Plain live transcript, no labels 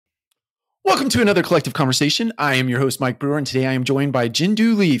Welcome to another collective conversation. I am your host, Mike Brewer, and today I am joined by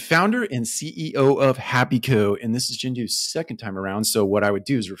Jindou Lee, founder and CEO of HappyCo. And this is Jindou's second time around. So what I would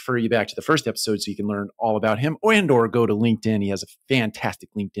do is refer you back to the first episode so you can learn all about him or go to LinkedIn. He has a fantastic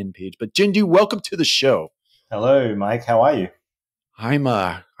LinkedIn page. But Jindou, welcome to the show. Hello, Mike. How are you? I'm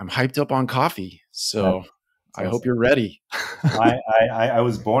hyped up on coffee. So I hope you're ready. I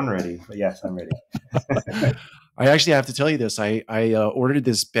was born ready, but yes, I'm ready. I actually have to tell you this. I ordered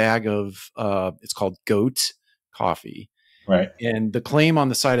this bag of, it's called Goat coffee. Right. And the claim on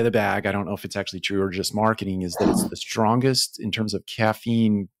the side of the bag, I don't know if it's actually true or just marketing, is that it's the strongest in terms of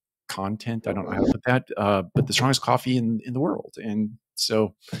caffeine content. I don't know how to put that, but the strongest coffee in the world. And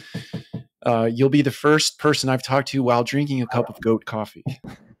so you'll be the first person I've talked to while drinking a cup of Goat coffee.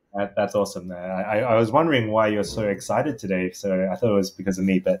 That's awesome. I was wondering why you're so excited today. So I thought it was because of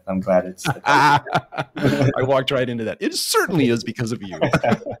me, but I'm glad it's. I walked right into that. It certainly is because of you.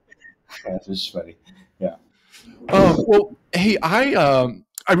 That's just funny. Yeah. Well, hey, I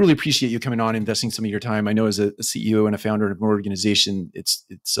really appreciate you coming on, investing some of your time. I know as a CEO and a founder of an organization, it's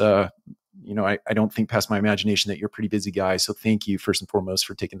I don't think past my imagination that you're a pretty busy guy. So thank you first and foremost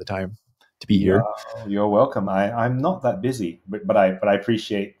for taking the time to be here. You're welcome. I'm not that busy, but I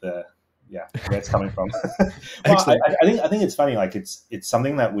appreciate where it's coming from. Well, I think it's funny. Like it's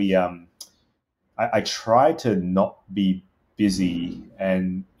something that we I try to not be busy,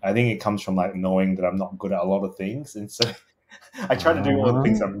 and I think it comes from like knowing that I'm not good at a lot of things, and so I try to do all the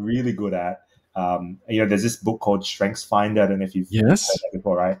things I'm really good at. There's this book called Strengths Finder. I don't know if you've heard that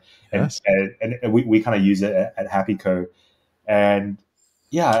before, right? Yes. And we kind of use it at HappyCo, and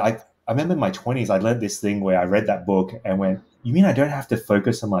I remember in my 20s, I learned this thing where I read that book and went, you mean I don't have to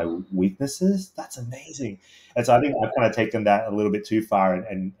focus on my weaknesses? That's amazing. And so I think I've kind of taken that a little bit too far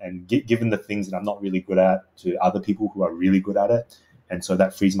and given the things that I'm not really good at to other people who are really good at it. And so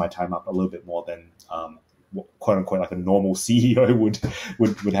that frees my time up a little bit more than quote unquote like a normal CEO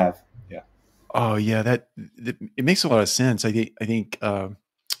would have. Yeah. Oh yeah, that it makes a lot of sense. I think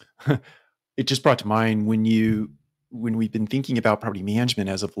it just brought to mind when we've been thinking about property management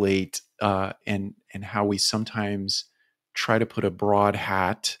as of late, and how we sometimes try to put a broad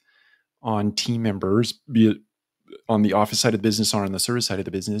hat on team members, be it on the office side of the business or on the service side of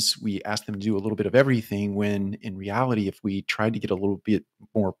the business. We ask them to do a little bit of everything, when in reality, if we tried to get a little bit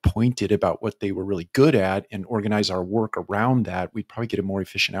more pointed about what they were really good at and organize our work around that, we'd probably get a more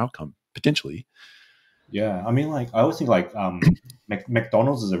efficient outcome, potentially. Yeah, I mean, like I always think like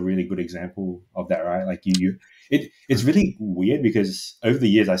McDonald's is a really good example of that, right? Like it's really weird because over the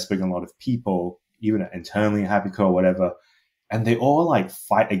years I've spoken to a lot of people, even internally at HappyCo or whatever, and they all like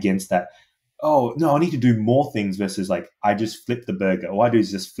fight against that. Oh no, I need to do more things versus like I just flip the burger. All I do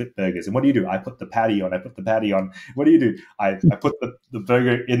is just flip burgers. And what do? I put the patty on. What do? I put the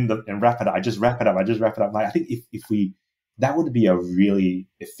burger in and wrap it up. I just wrap it up. Like, I think if we that would be a really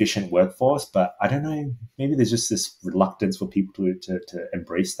efficient workforce, but I don't know. Maybe there's just this reluctance for people to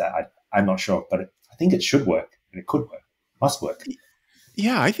embrace that. I'm not sure, but I think it should work, and it could work, must work.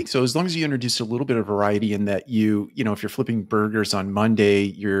 Yeah, I think so. As long as you introduce a little bit of variety in that if you're flipping burgers on Monday,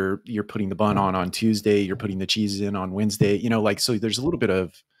 you're putting the bun on Tuesday, you're putting the cheese in on Wednesday, so there's a little bit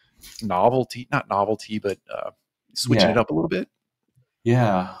of novelty, not novelty, but switching it up a little bit.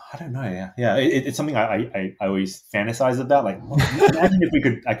 Yeah, I don't know. Yeah. It's something I always fantasize about. Like, imagine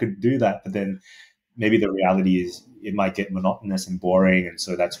if I could do that, but then maybe the reality is it might get monotonous and boring, and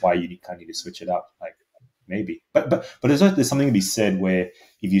so that's why you kind of need to switch it up. Like, maybe, but there's something to be said where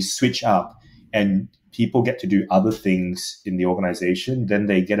if you switch up and people get to do other things in the organization, then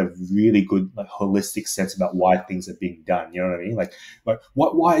they get a really good like holistic sense about why things are being done. You know what I mean? Like,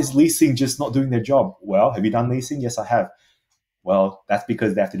 why is leasing just not doing their job? Well, have you done leasing? Yes, I have. Well, that's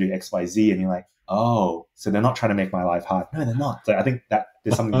because they have to do X, Y, Z. And you're like, oh, so they're not trying to make my life hard. No, they're not. So I think that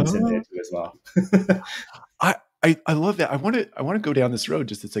there's something to be said there too as well. I love that. I want to go down this road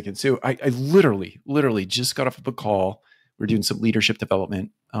just a second. So I literally just got off of a call. We're doing some leadership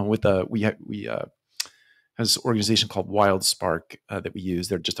development with we have this organization called Wildsparq that we use.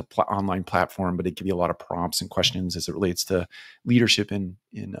 They're just an online platform, but it give you a lot of prompts and questions as it relates to leadership in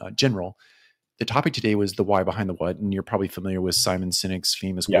general. The topic today was the why behind the what, and you're probably familiar with Simon Sinek's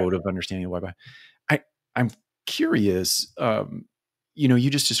famous quote of understanding the why behind. I'm curious. You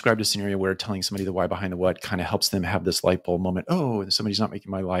just described a scenario where telling somebody the why behind the what kind of helps them have this light bulb moment. Oh, somebody's not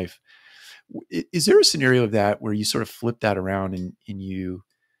making my life. Is there a scenario of that where you sort of flip that around and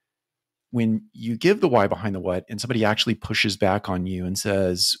when you give the why behind the what and somebody actually pushes back on you and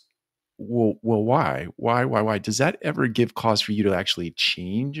says, well, why? Does that ever give cause for you to actually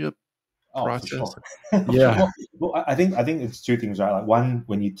change Oh, for process? sure. Yeah. Well, I think it's two things, right? Like one,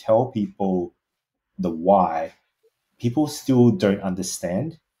 when you tell people the why, people still don't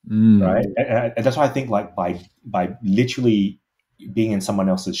understand, right? Mm. And that's why I think like by literally being in someone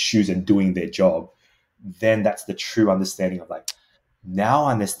else's shoes and doing their job, then that's the true understanding of like, now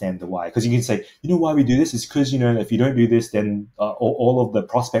I understand the why. Because you can say, you know, why we do this is because, you know, if you don't do this, then all of the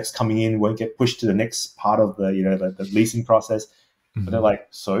prospects coming in won't get pushed to the next part of the, you know, the leasing process. But they're Mhm. like,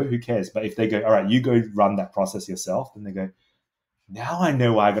 so who cares? But if they go, all right, you go run that process yourself, then they go, now I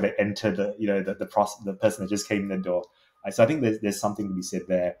know why I got to enter the, you know, the process, the person that just came in the door. So I think there's something to be said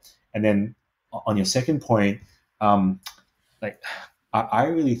there. And then on your second point, um, like I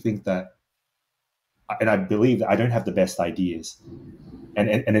really think that, and I believe that I don't have the best ideas, and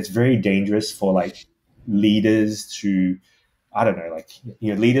it's very dangerous for like leaders to, I don't know, like,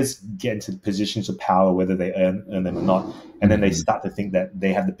 you know, leaders get into positions of power, whether they earn them or not, and then they Mhm. start to think that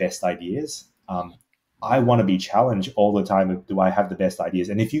they have the best ideas. I want to be challenged all the time. Do I have the best ideas?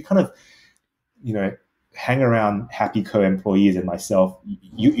 And if you kind of, you know, hang around HappyCo employees and myself,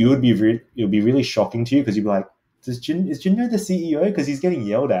 you would be it would be really shocking to you, because you'd be like, is Jindou the CEO? Because he's getting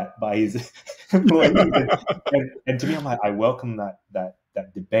yelled at by his employees, and to me, I'm like, I welcome that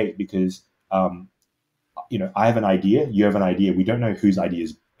debate, because you know, I have an idea, you have an idea. We don't know whose idea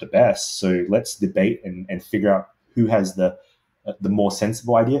is the best, so let's debate and figure out who has the more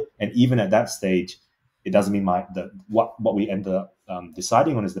sensible idea. And even at that stage, it doesn't mean what we end up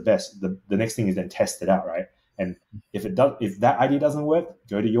deciding on is the best. The next thing is then test it out, right? And if that idea doesn't work,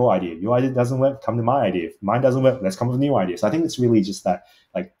 go to your idea. Your idea doesn't work, come to my idea. If mine doesn't work, let's come up with a new idea. So I think it's really just that,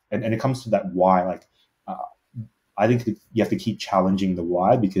 like, and it comes to that why, like. I think you have to keep challenging the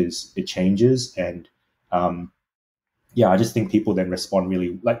why, because it changes. And um, yeah, I just think people then respond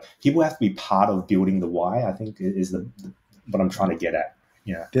really, like, people have to be part of building the why, I think is what I'm trying to get at.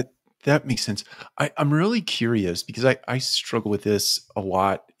 Yeah. That that makes sense. I'm really curious because I struggle with this a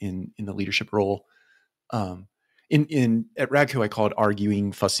lot in the leadership role. Um, in at RADCO, I call it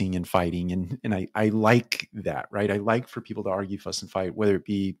arguing, fussing, and fighting, and I like that, right? I like for people to argue, fuss, and fight, whether it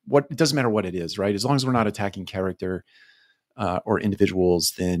be what, it doesn't matter what it is, right? As long as we're not attacking character or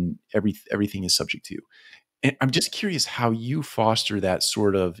individuals, then everything is subject to. And I'm just curious how you foster that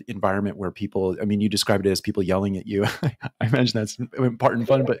sort of environment where people, I mean, you described it as people yelling at you. I imagine that's part and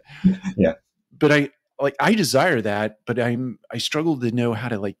fun, Yeah. but I desire that, but I struggle to know how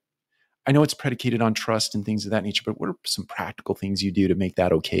to, like, I know it's predicated on trust and things of that nature, but what are some practical things you do to make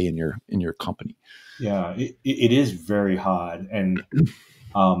that okay in your company? Yeah. It is very hard. And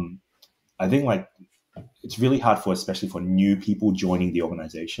um, I think like it's really hard for, especially for new people joining the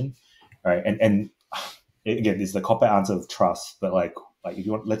organization. Right. And again, there's the cop out answer of trust, but like if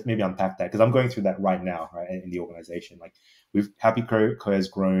you want, let's maybe unpack that, because I'm going through that right now, right, in the organization. Like, HappyCo has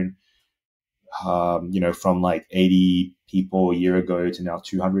grown, you know, from like 80 people a year ago to now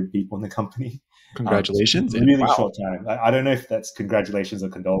 200 people in the company. Congratulations. And Really wow. short time. I don't know if that's congratulations or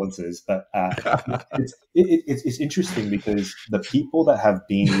condolences, but it's interesting, because the people that have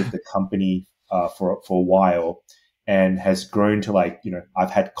been with the company for a while and has grown to, like, you know,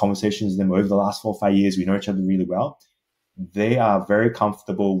 I've had conversations with them over the last 4 or 5 years. We know each other really well. They are very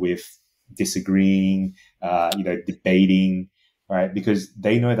comfortable with disagreeing, you know, debating, right? Because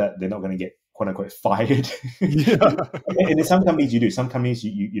they know that they're not going to get quote unquote fired. Yeah. And in some companies you do. Some companies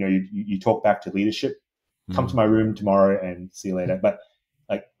you know you talk back to leadership. Come to Mm. my room tomorrow and see you later. But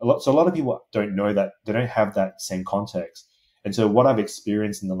like a lot of people don't know that, they don't have that same context. And so what I've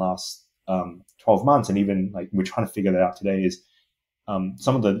experienced in the last 12 months, and even like we're trying to figure that out today, is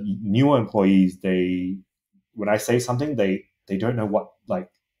some of the newer employees, they, when I say something, they don't know what, like,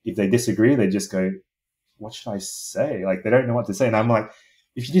 if they disagree, they just go, what should I say? Like, they don't know what to say. And I'm like,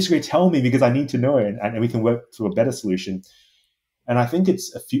 if you disagree, tell me, because I need to know it, and we can work to a better solution. And I think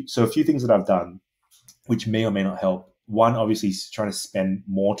it's a few things that I've done, which may or may not help. One, obviously, is trying to spend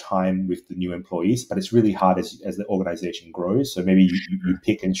more time with the new employees, but it's really hard as the organization grows. So maybe you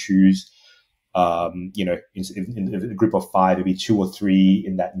pick and choose, you know, in a group of five, maybe 2 or 3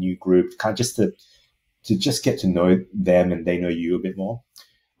 in that new group, kind of just to just get to know them and they know you a bit more.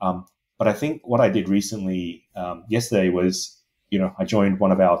 Um, but I think what I did recently, yesterday, was, you know, I joined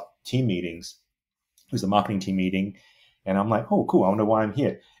one of our team meetings. It was a marketing team meeting. And I'm like, oh, cool. I wonder why I'm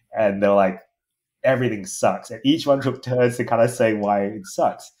here. And they're like, everything sucks. And each one took turns to kind of say why it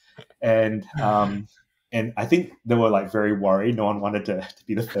sucks. And I think they were like very worried. No one wanted to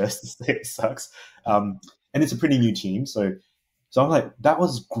be the first to say it sucks. And it's a pretty new team. So I'm like, that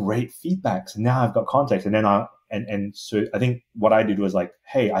was great feedback. So now I've got context. And then so I think what I did was like,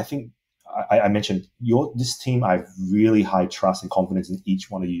 hey, I think I mentioned this team, I have really high trust and confidence in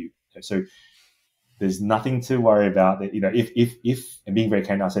each one of you. So there's nothing to worry about. That, if and being very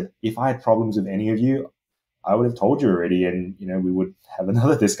candid, I said, if I had problems with any of you, I would have told you already, and we would have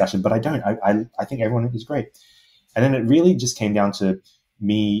another discussion. But I don't. I think everyone is great. And then it really just came down to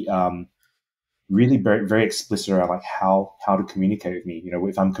me really very, very explicit around like how to communicate with me.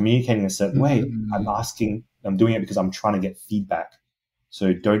 If I'm communicating a certain way, I'm doing it because I'm trying to get feedback.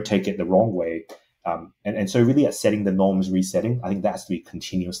 So don't take it the wrong way. And so really at setting the norms, resetting, I think that has to be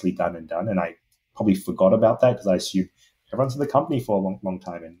continuously done. And I probably forgot about that because I assumed everyone's in the company for a long, long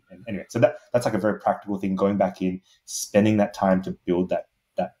time. And anyway, so that's like a very practical thing, going back in, spending that time to build that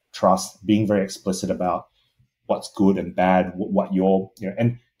trust, being very explicit about what's good and bad, what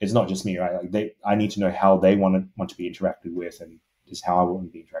and it's not just me, right? Like I need to know how they want to be interacted with, and just how I want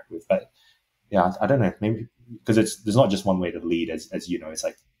to be interacted with. But yeah, I don't know, maybe because there's not just one way to lead, as you know, it's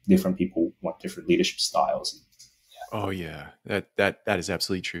like different people want different leadership styles. Oh yeah, that is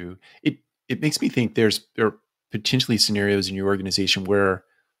absolutely true. It makes me think there are potentially scenarios in your organization where,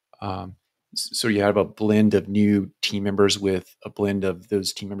 so you have a blend of new team members with a blend of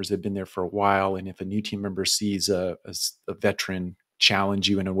those team members that have been there for a while. And if a new team member sees a veteran challenge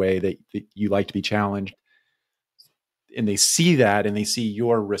you in a way that you like to be challenged, and they see that and they see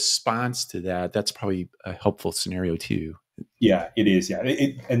your response to that, that's probably a helpful scenario too. Yeah, it is. Yeah.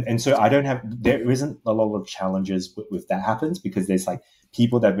 And so there isn't a lot of challenges with that happens, because there's like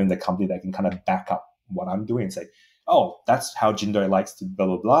people that have been in the company that can kind of back up what I'm doing and say, oh, that's how Jindou likes to blah,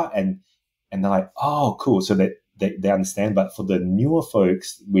 blah, blah. And they're like, oh, cool. So they understand. But for the newer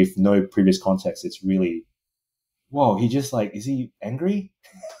folks with no previous context, it's really, whoa, he just like, is he angry?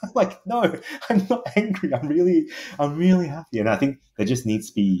 Like, no, I'm not angry. I'm really happy. And I think there just needs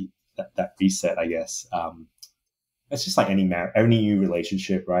to be that reset, I guess. It's just like any new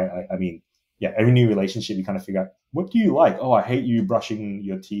relationship, right? I mean, yeah, every new relationship, you kind of figure out, what do you like? Oh, I hate you brushing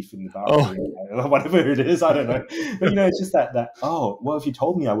your teeth in the bathroom, whatever it is. I don't know. But, it's just that, oh, well, if you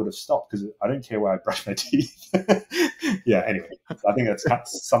told me, I would have stopped because I don't care where I brush my teeth. Yeah, anyway, so I think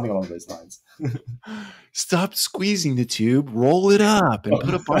that's something along those lines. Stop squeezing the tube, roll it up, and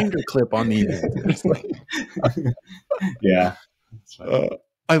put a binder clip on the end. Yeah.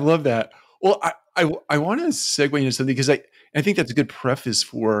 I love that. Well, I want to segue into something, because I think that's a good preface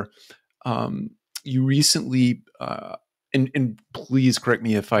for you recently, and please correct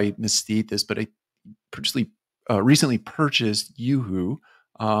me if I misstate this, but I recently purchased Yuhu.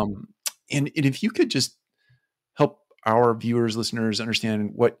 And if you could just help our viewers, listeners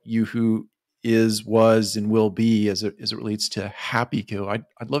understand what Yuhu was, and will be as it relates to HappyCo,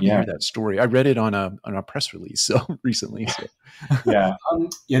 I'd love to hear that story. I read it on a press release recently. So. Yeah.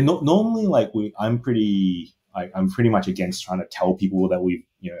 Normally, like I'm pretty much against trying to tell people that we've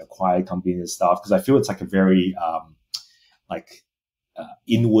acquired companies and stuff, because I feel it's like a very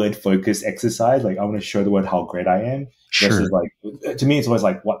inward focused exercise. Like I want to show the world how great I am. Sure. Versus like, to me, it's always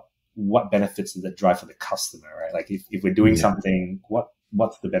like what benefits does it drive for the customer, right? Like if we're doing something,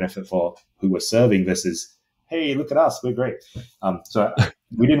 what's the benefit for who we're serving versus, hey, look at us, we're great. So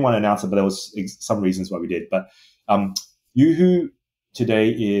we didn't want to announce it, but there was some reasons why we did. But Yuhu today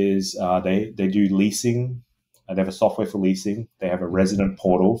is they do leasing. They have a software for leasing. They have a resident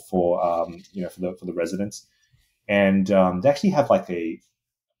portal for for the residents, and they actually have like a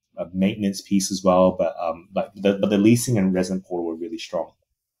maintenance piece as well. But the leasing and resident portal were really strong.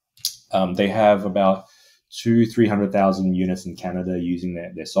 They have about 300,000 units in Canada using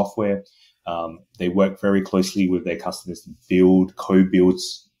their software. They work very closely with their customers to co-build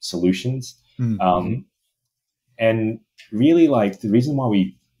solutions. Mm-hmm. And really, like, the reason why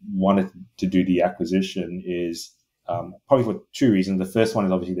we wanted to do the acquisition is probably for two reasons. The first one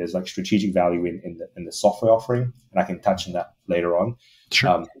is obviously there's like strategic value in the software offering, and I can touch on that later on.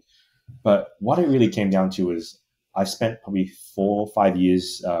 Sure. But what it really came down to is I've spent probably 4 or 5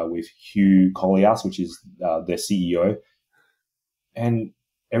 years with Hugh Kolias, which is their CEO. And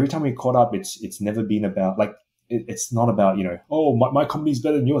every time we caught up, it's never been about like, it's not about, oh, my company's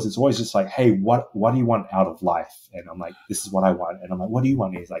better than yours. It's always just like, hey, what do you want out of life? And I'm like, this is what I want. And I'm like, what do you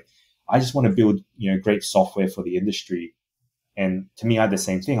want? And he's like, I just want to build, great software for the industry. And to me, I had the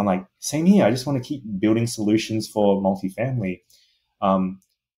same thing. I'm like, same here. I just want to keep building solutions for multifamily.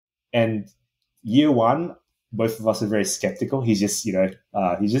 And year one, both of us are very skeptical. He's just,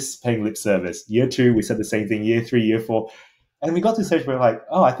 he's just paying lip service. Year two, we said the same thing. Year three, year four. And we got to a stage where we're like,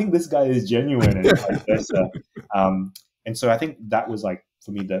 oh, I think this guy is genuine, and vice versa. And so I think that was like,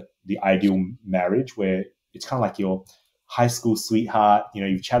 for me, the ideal marriage, where it's kind of like your high school sweetheart.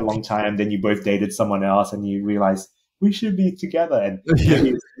 You've chatted a long time, then you both dated someone else, and you realize we should be together, and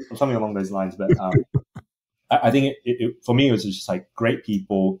something along those lines. But I think it for me, it was just like great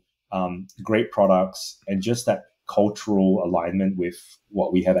people, great products, and just that cultural alignment with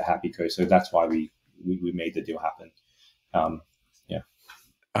what we have at HappyCo. So that's why we made the deal happen. Yeah.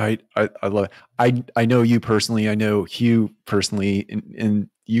 I love it. I know you personally. I know Hugh personally, and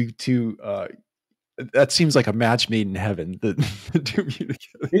you two. That seems like a match made in heaven. The two of you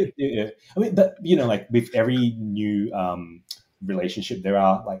together. Yeah. I mean, but like with every new relationship, there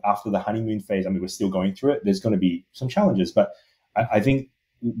are, like, after the honeymoon phase, I mean, we're still going through it. There's going to be some challenges, but I think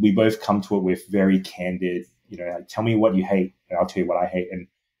we both come to it with very candid, like, tell me what you hate and I'll tell you what I hate. And,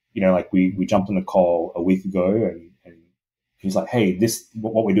 like we jumped on the call a week ago, and he's like, hey,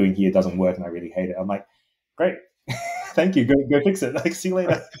 what we're doing here doesn't work and I really hate it. I'm like, great. Thank you. Go fix it. Like, see you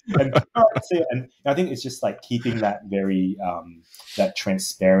later. And all right, see you. And I think it's just like keeping that very that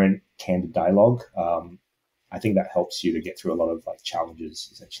transparent, candid dialogue. I think that helps you to get through a lot of, like, challenges,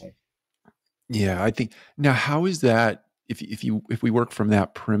 essentially. Yeah, I think now, how is that? If we work from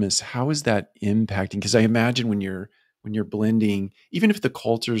that premise, how is that impacting? Because I imagine when you're blending, even if the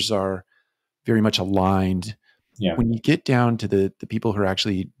cultures are very much aligned, Yeah. when you get down to the people who are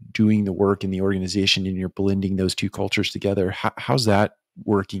actually doing the work in the organization, and you're blending those two cultures together, how's that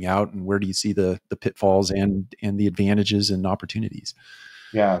working out, and where do you see the pitfalls and the advantages and opportunities?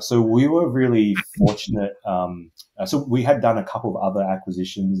 Yeah, so we were really fortunate. So we had done a couple of other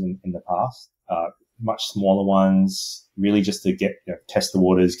acquisitions in the past, much smaller ones, really just to get test the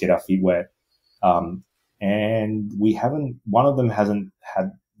waters, get our feet wet. And one of them hasn't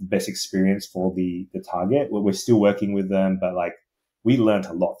had the best experience for the target. We're still working with them, but, like, we learned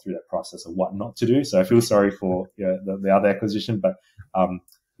a lot through that process of what not to do. So I feel sorry for the other acquisition, but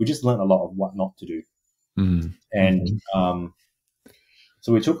we just learned a lot of what not to do. Mm-hmm. And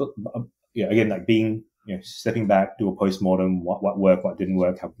so we took, again, like, being, stepping back, do a postmortem, what worked, what didn't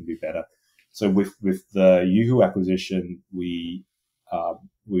work, how can we do better. So with the Yuhu acquisition, we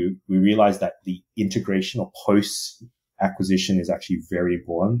realized that the integration or post acquisition is actually very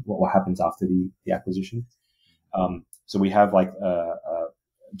important. What happens after the acquisition? So we have, like, a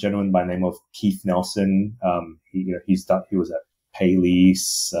gentleman by the name of Keith Nelson. He was at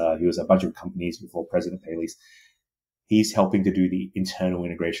Paylease. He was at a bunch of companies before President Paylease. He's helping to do the internal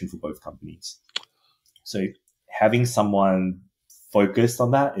integration for both companies. So having someone focused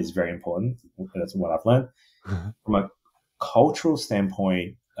on that is very important. That's what I've learned. Mm-hmm. From a cultural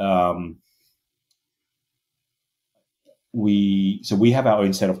standpoint, we have our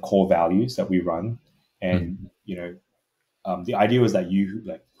own set of core values that we run, and the idea was that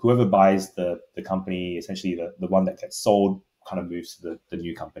whoever buys the company, essentially the one that gets sold, kind of moves to the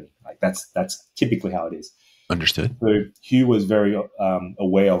new company. Like, that's typically how it is. Understood. So Hugh was very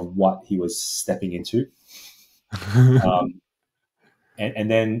aware of what he was stepping into.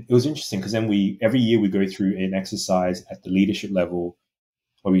 And then it was interesting because then every year we go through an exercise at the leadership level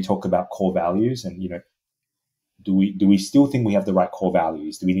where we talk about core values, and do we still think we have the right core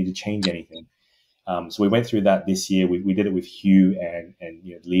values? Do we need to change anything? So we went through that this year. We did it with Hugh and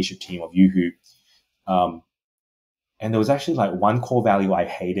the leadership team of Yuhu. And there was actually, like, one core value I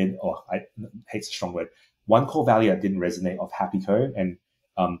hated, or hate's a strong word. One core value that didn't resonate of HappyCo, and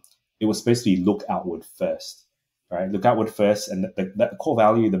it was supposed to be look outward first, right? Look outward first, and that core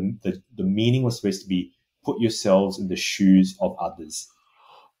value, the meaning was supposed to be put yourselves in the shoes of others,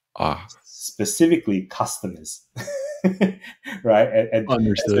 specifically customers, right? And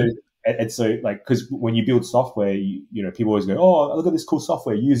Understood. And so, like, because when you build software, people always go, "Oh, look at this cool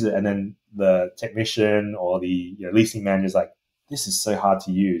software, use it," and then the technician or the leasing manager is like, "This is so hard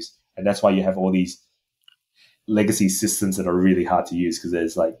to use," and that's why you have all these legacy systems that are really hard to use,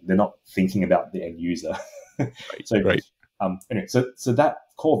 because they're not thinking about the end user. Right. So, right. Anyway, so that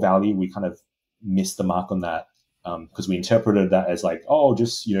core value, we kind of missed the mark on that, because we interpreted that as like, oh,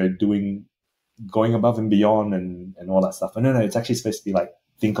 just going above and beyond and all that stuff. But no, it's actually supposed to be like,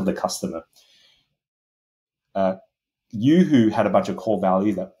 think of the customer. Yuhu had a bunch of core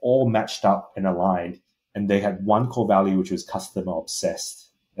values that all matched up and aligned, and they had one core value which was customer obsessed.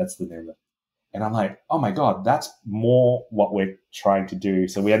 That's the name of it. And I'm like, oh my God, that's more what we're trying to do.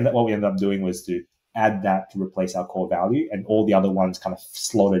 So what we ended up doing was to add that to replace our core value, and all the other ones kind of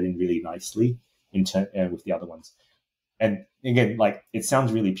slotted in really nicely with the other ones. And again, like, it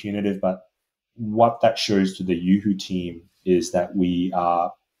sounds really punitive, but what that shows to the Yuhu team is that we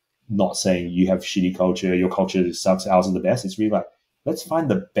are not saying you have shitty culture, your culture sucks, ours are the best. It's really like, let's find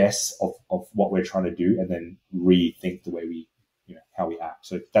the best of what we're trying to do, and then rethink the way we, how we act.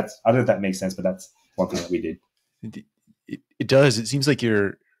 So I don't know if that makes sense, but that's one thing that we did. It does. It seems like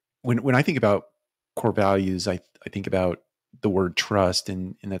when I think about core values, I think about the word trust,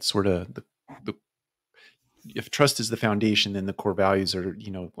 and that's sort of if trust is the foundation, then the core values are,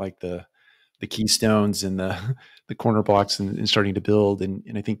 like the keystones and the corner blocks and starting to build. And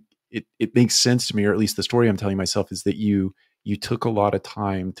I think it makes sense to me, or at least the story I'm telling myself is that you took a lot of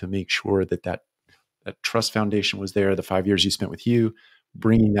time to make sure that trust foundation was there. The 5 years you spent with Hugh,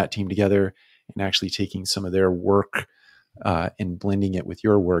 bringing that team together and actually taking some of their work and blending it with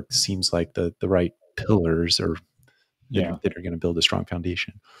your work seems like the right pillars or that are going to build a strong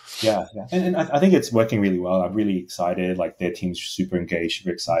foundation. Yeah. And I think it's working really well. I'm really excited. Like their team's super engaged,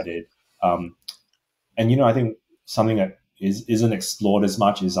 super excited. And I think something that isn't explored as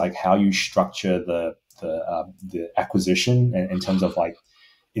much is like how you structure the acquisition in terms of like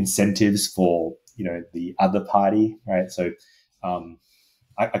incentives for the other party, right? So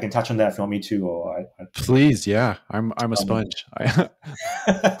I can touch on that if you want me to, or please. Yeah, I'm a sponge.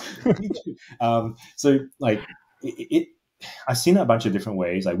 Me too. So like I've seen it a bunch of different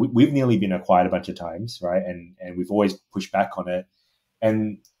ways. Like we've nearly been acquired a bunch of times, right? And we've always pushed back on it.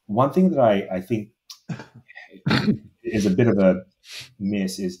 And one thing that I think is a bit of a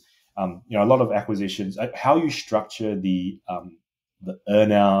miss is, a lot of acquisitions, how you structure the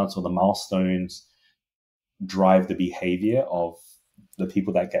earnouts or the milestones drive the behavior of the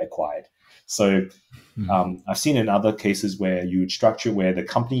people that get acquired. So I've seen in other cases where you would structure where the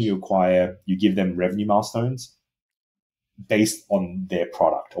company you acquire, you give them revenue milestones based on their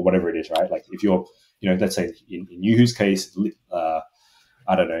product or whatever it is, right? Like if you're, let's say in Yuhu's case,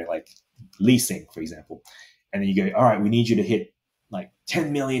 I don't know, like leasing, for example. And then you go, all right, we need you to hit like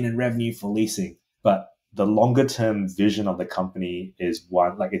 10 million in revenue for leasing. But the longer term vision of the company is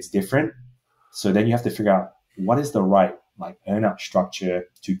one, like it's different. So then you have to figure out what is the right like earn-out structure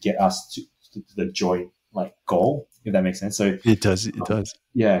to get us to the joint like goal, if that makes sense. So it does.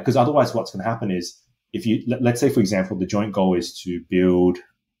 Yeah, because otherwise what's going to happen is if you, let's say, for example, the joint goal is to build,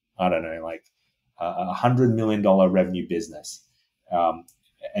 I don't know, like $100 million revenue business,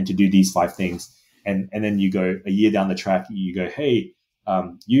 and to do these 5 things. And then you go a year down the track, you go, hey,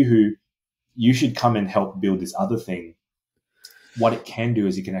 Yuhu, you should come and help build this other thing. What it can do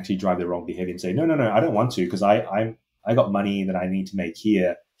is it can actually drive the wrong behavior and say, no, I don't want to, because I got money that I need to make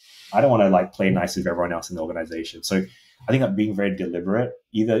here. I don't want to like play nice with everyone else in the organization. So I think that being very deliberate,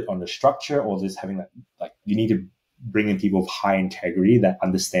 either on the structure or just having that, like you need to bring in people of high integrity that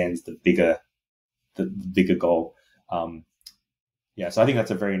understands the bigger goal. So I think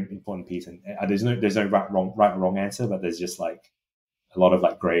that's a very important piece. And there's no right or wrong answer, but there's just like a lot of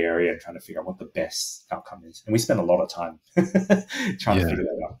like gray area and trying to figure out what the best outcome is. And we spend a lot of time trying to figure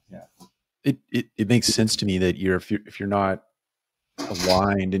that out. Yeah. It makes sense to me that if you're not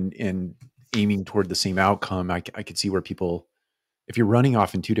aligned and aiming toward the same outcome, I could see where people, if you're running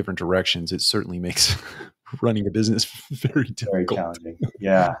off in 2 different directions, it certainly makes running a business very difficult. Very challenging.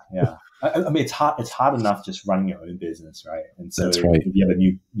 Yeah. I mean, it's hard enough just running your own business, right? And so that's right. If you have a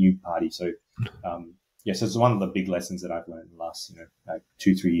new party, so so it's one of the big lessons that I've learned in the last like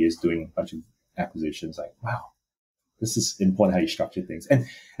 2-3 years doing a bunch of acquisitions. Like, wow, this is important how you structure things, and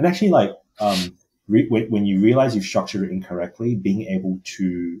actually like when you realize you've structured it incorrectly, being able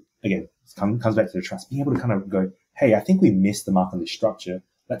to, again, comes back to the trust, being able to kind of go, hey, I think we missed the mark on this structure.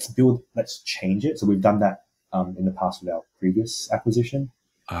 Let's change it. So we've done that in the past with our previous acquisition.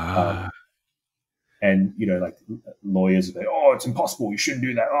 And, like lawyers are like, oh, it's impossible. You shouldn't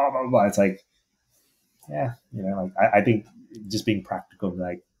do that. Oh, blah, blah, blah. It's like, yeah, like I think just being practical,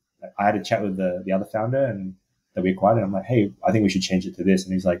 like I had a chat with the other founder and that we acquired, and I'm like, hey, I think we should change it to this.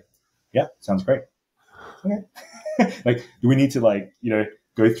 And he's like, yeah, sounds great. Okay. Like, do we need to like,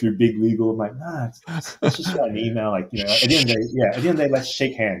 go through big legal? I'm like, nah, let's just write an email. Like, at the end of the day, let's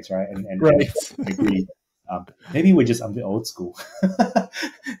shake hands, right? And right. agree. Maybe I'm a bit old school.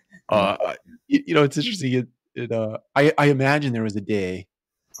 It's interesting. I imagine there was a day,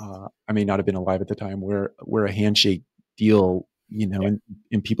 I may not have been alive at the time, where a handshake deal, and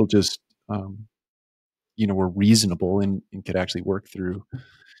people just, were reasonable and could actually work through.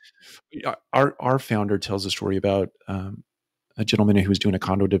 Our founder tells a story about a gentleman who was doing a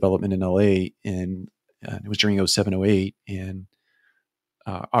condo development in LA, and it was during 07-08, and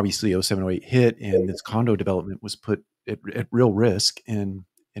obviously 07-08 hit, and this condo development was put at real risk, and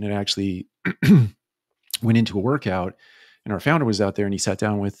it actually went into a workout. And our founder was out there, and he sat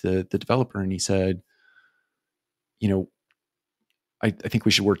down with the developer, and he said, I think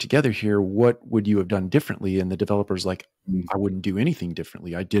we should work together here. What would you have done differently? And the developer's like, I wouldn't do anything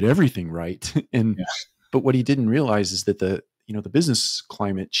differently. I did everything right. But what he didn't realize is that the business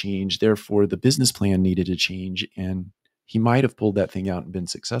climate changed. Therefore, the business plan needed to change. And he might have pulled that thing out and been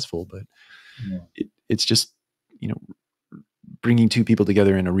successful. But it's just, bringing 2 people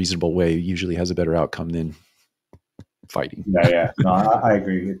together in a reasonable way usually has a better outcome than fighting. Yeah. No, I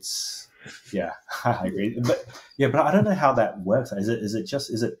agree. I agree. But I don't know how that works. Is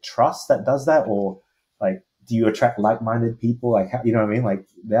it trust that does that, or like, do you attract like-minded people? Like, you know what I mean? Like,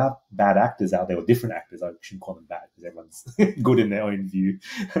 there are bad actors out there, or different actors. I shouldn't call them bad because everyone's good in their own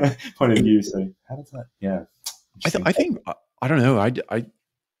point of view. So how does that? Yeah. I think, I don't know.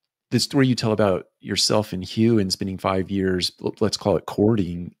 The story you tell about yourself and Hugh and spending 5 years, let's call it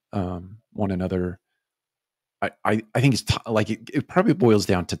courting one another. I think it's it probably boils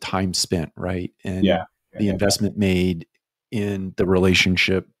down to time spent, right? And the investment made in the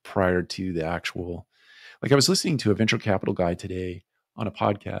relationship prior to the actual, like I was listening to a venture capital guy today on a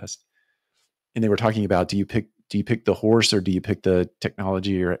podcast, and they were talking about, do you pick the horse or do you pick the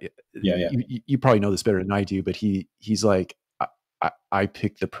technology? Or you probably know this better than I do, but he's like, I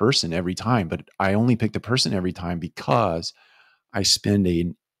pick the person every time, but I only pick the person every time because I spend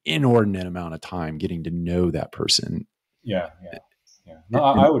an inordinate amount of time getting to know that person. Yeah. No,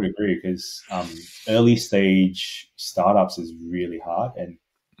 I would agree, because early stage startups is really hard, and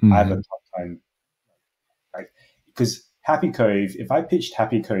I have a tough time, like, because HappyCo, if I pitched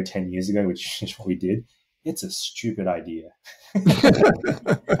HappyCo 10 years ago, which is what we did, it's a stupid idea.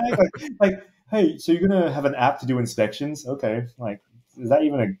 like, hey, so you're gonna have an app to do inspections? Okay, like, is that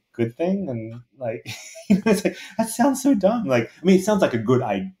even a good thing? And like, it's like, that sounds so dumb. Like, I mean, it sounds like a good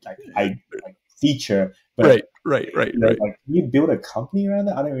feature, but right. Like, can you build a company around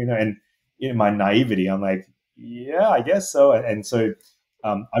that? I don't really know. And in my naivety, I'm like, yeah, I guess so. And so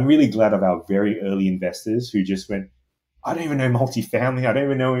I'm really glad of our very early investors who just went, I don't even know multifamily. I don't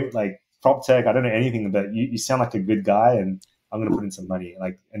even know like prop tech. I don't know anything, but you sound like a good guy, and I'm going to put in some money.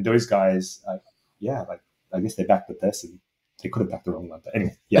 Like, and those guys, I guess they backed the best, and they could have backed the wrong one. But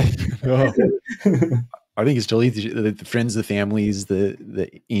anyway, yeah. I think it's totally the friends, the families, the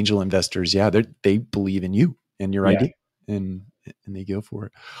angel investors. Yeah, they believe in you and your idea, and they go for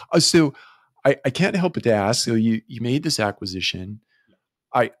it. So I can't help but to ask. So you made this acquisition.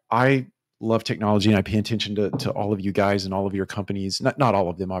 I love technology, and I pay attention to all of you guys and all of your companies. Not all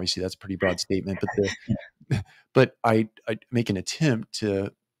of them, obviously. That's a pretty broad statement, but I make an attempt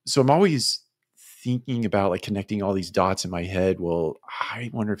to. So I'm always thinking about like connecting all these dots in my head. Well, I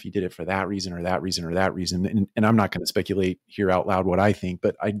wonder if you did it for that reason or that reason or that reason. And I'm not going to speculate here out loud what I think,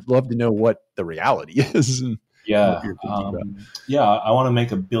 but I'd love to know what the reality is. And what you're thinking about. I want to make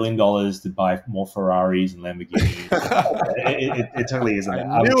 $1 billion to buy more Ferraris and Lamborghinis. it totally isn't.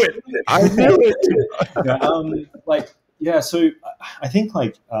 I knew it. So I think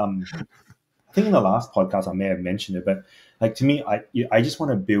in the last podcast I may have mentioned it, but like, to me, I just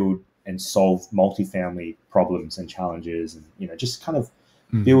want to build and solve multifamily problems and challenges, and just kind of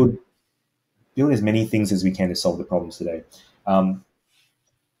build as many things as we can to solve the problems today.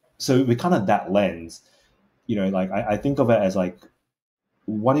 So with kind of that lens, like I think of it as like,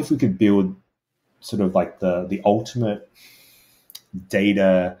 what if we could build sort of like the ultimate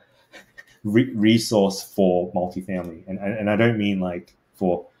data resource for multifamily, and I don't mean like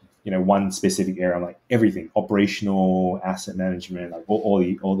for one specific area. I'm like everything, operational, asset management, like all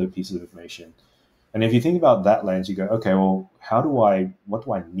the pieces of information. And if you think about that lens, you go, okay, well, what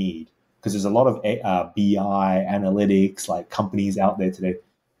do I need? Because there's a lot of BI analytics, like companies out there today,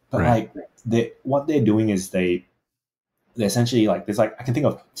 but what they're doing is they're essentially like, there's like, I can think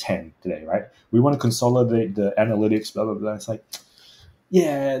of 10 today, right? We want to consolidate the analytics, blah, blah, blah. It's like,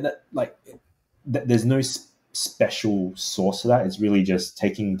 there's no special source to that. It's really just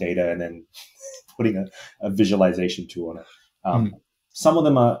taking data and then putting a visualization tool on it. Some of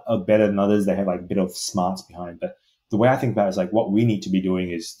them are better than others. They have like a bit of smarts behind, but the way I think about it is like, what we need to be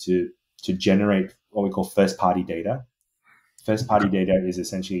doing is to generate what we call first party data. First party data is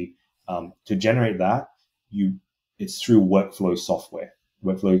essentially to generate that, it's through workflow software,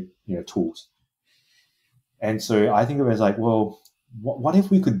 tools. And so I think of it as like, well, what if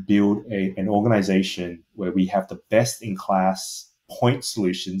we could build an organization where we have the best in class point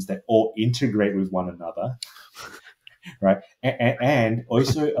solutions that all integrate with one another, right? And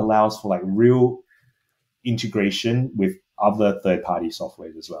also allows for like real integration with other third party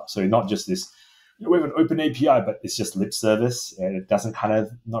softwares as well. So not just this, we have an open API, but it's just lip service and it doesn't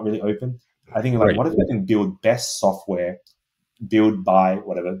not really open. I think like, what if we can build best software, build by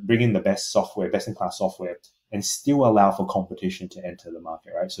whatever, bring in the best software, best in class software, and still allow for competition to enter the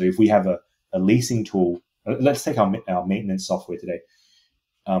market, right? So if we have a leasing tool, let's take our maintenance software today.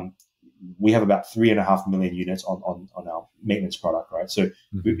 We have about 3.5 million units on our maintenance product, right? So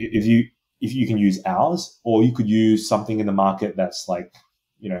if you can use ours, or you could use something in the market that's like,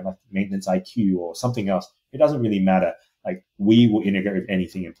 like Maintenance IQ or something else, it doesn't really matter. Like, we will integrate with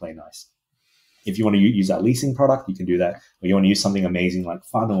anything and play nice. If you want to use that leasing product, you can do that. Or you want to use something amazing like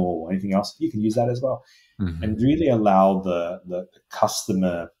funnel or anything else, you can use that as well. And really allow the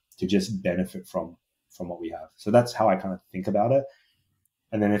customer to just benefit from what we have. So that's how I kind of think about it.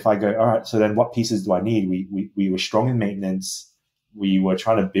 And then if I go, all right, so then what pieces do I need? We were strong in maintenance. We were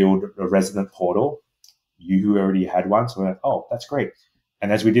trying to build a resident portal. Yuhu already had one. So we're like, oh, that's great.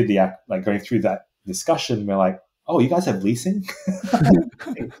 And as we did going through that discussion, we're like, oh, you guys have leasing?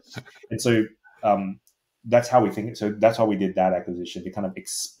 And so that's how we think. So that's why we did that acquisition, to kind of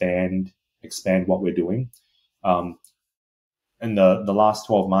expand what we're doing. In the last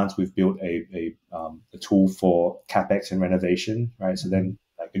 12 months, we've built a tool for CapEx and renovation, right? So then,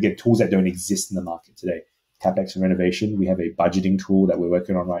 again, tools that don't exist in the market today. CapEx and renovation. We have a budgeting tool that we're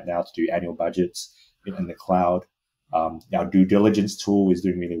working on right now to do annual budgets in the cloud. Our due diligence tool is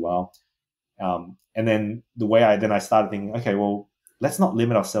doing really well. And then the way I started thinking, okay, well, let's not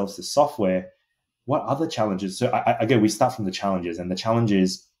limit ourselves to software. What other challenges? So again, we start from the challenges, and the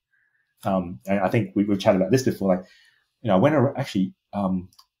challenges, and I think we've chatted about this before, like,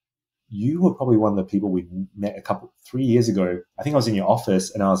 you were probably one of the people we met 3 years ago. I think I was in your office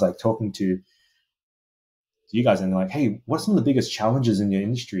and I was like talking to you guys, and they're like, hey, what are some of the biggest challenges in your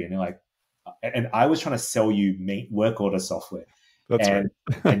industry? And they're like, and I was trying to sell you work order software. That's right.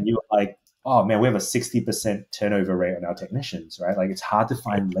 And you were like, oh man, we have a 60% turnover rate on our technicians, right? Like, it's hard to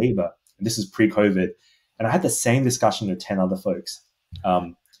find labor. And this is pre-COVID. And I had the same discussion with 10 other folks.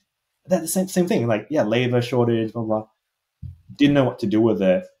 That the same thing, like, yeah, labor shortage, blah, blah. Didn't know what to do with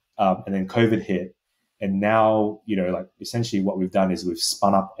it. And then COVID hit. And now, like, essentially what we've done is we've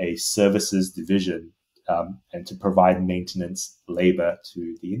spun up a services division and to provide maintenance labor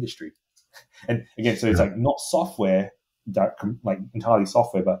to the industry. And again, so it's like not software, like entirely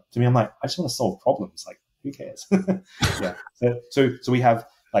software, but to me, I'm like, I just want to solve problems. Like, who cares? Yeah. So we have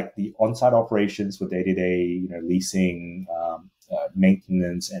like the on-site operations for day-to-day, leasing,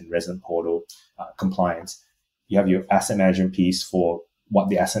 maintenance, and resident portal compliance. You have your asset management piece for what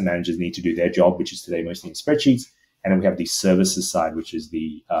the asset managers need to do their job, which is today mostly in spreadsheets. And then we have the services side, which is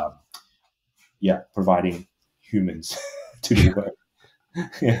the providing humans to do work.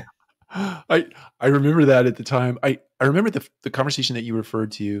 Yeah. I remember that at the time. I remember the conversation that you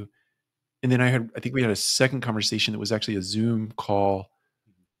referred to, and then I think we had a second conversation that was actually a Zoom call,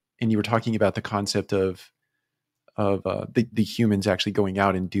 and you were talking about the concept of the humans actually going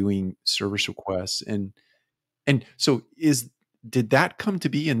out and doing service requests, and so did that come to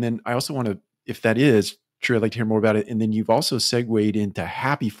be? And then I also want to, if that is true, I'd like to hear more about it. And then you've also segued into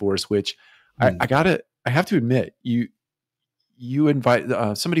HappyForce, which I have to admit, you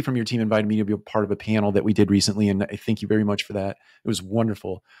invite somebody from your team invited me to be a part of a panel that we did recently, and I thank you very much for that. It was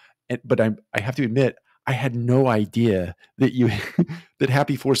wonderful. But I have to admit, I had no idea that that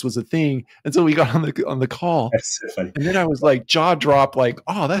HappyForce was a thing until we got on the call. That's so funny. And then I was like, jaw drop, like,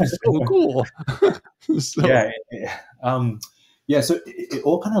 oh, that's so cool. So it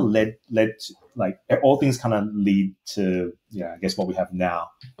all kind of led to, like, all things kind of lead to, I guess what we have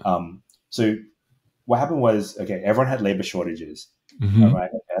now. So what happened was, okay, everyone had labor shortages, right?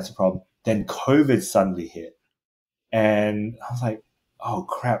 That's a problem. Then COVID suddenly hit, and I was like, oh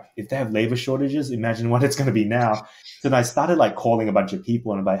crap, if they have labor shortages, imagine what it's going to be now. So then I started like calling a bunch of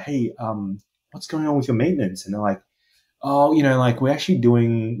people, and I'm like, hey, what's going on with your maintenance? And they're like, oh, like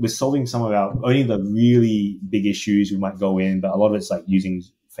we're solving some of only the really big issues we might go in, but a lot of it's like using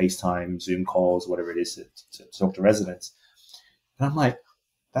FaceTime, Zoom calls, whatever it is to talk to residents. And I'm like,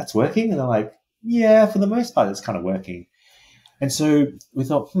 that's working? And they're like, yeah, for the most part, it's kind of working. And so we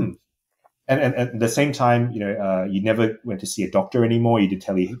thought, And at the same time, you never went to see a doctor anymore. You did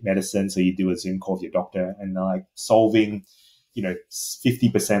telemedicine, so you do a Zoom call with your doctor, and they're like solving,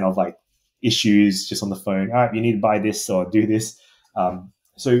 50% of like issues just on the phone. All right, you need to buy this or do this.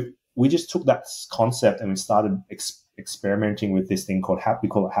 So we just took that concept and we started experimenting with this thing called we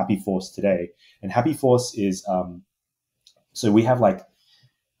call it HappyForce today. And HappyForce is so we have like,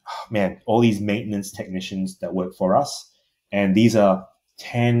 all these maintenance technicians that work for us, and these are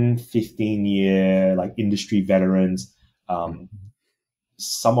 10, 15 year like industry veterans,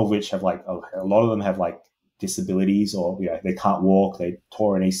 some of which have like, a lot of them have like disabilities, or they can't walk, they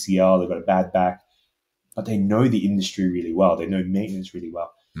tore an ACL, they've got a bad back, but they know the industry really well, they know maintenance really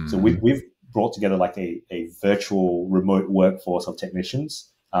well. So we've brought together like a virtual remote workforce of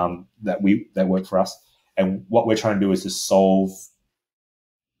technicians that work for us, and what we're trying to do is to solve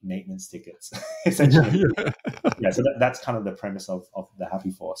maintenance tickets, essentially. So that's kind of the premise of the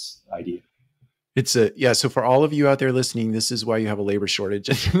HappyForce idea. It's so for all of you out there listening, this is why you have a labor shortage,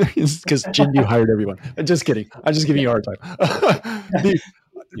 because Jindou hired everyone. I'm just kidding. I'm just giving you a hard time.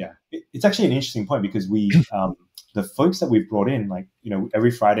 it's actually an interesting point because the folks that we've brought in, like, every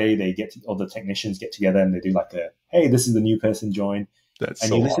Friday all the technicians get together and they do like hey, this is the new person joined. That's and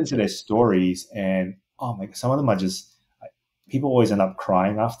so you listen awesome. to their stories, and oh my, some of them are just, people always end up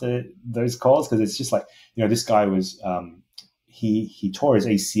crying after those calls, because it's just like, this guy was, he tore his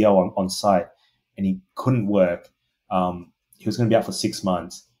ACL on site, and he couldn't work. He was going to be out for 6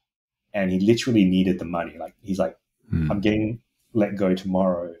 months, and he literally needed the money. Like, he's like, I'm getting let go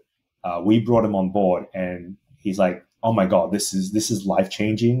tomorrow. We brought him on board, and he's like, oh my God, this is life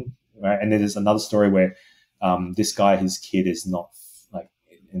changing, right? And then there's another story where this guy, his kid is not like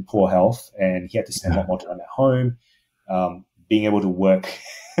in poor health, and he had to spend a lot more time at home. Being able to work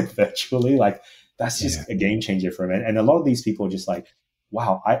virtually, like, that's just a game changer for him. And a lot of these people are just like,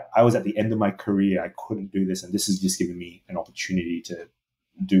 wow, I was at the end of my career, I couldn't do this, and this has just given me an opportunity to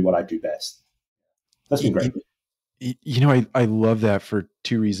do what I do best. That's been great. I love that for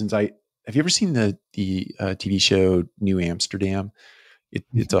two reasons. Have you ever seen the TV show New Amsterdam?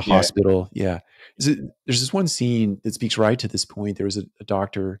 It's a hospital. Yeah. There's this one scene that speaks right to this point. There was a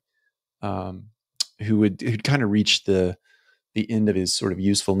doctor who'd kind of reached the end of his sort of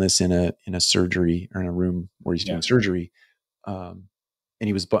usefulness in a surgery, or in a room where he's doing surgery. And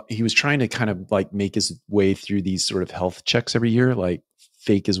he was trying to kind of like make his way through these sort of health checks every year, like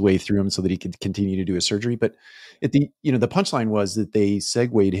fake his way through them so that he could continue to do a surgery. But at the punchline was that they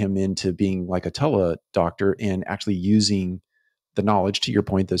segued him into being like a tele doctor, and actually using the knowledge, to your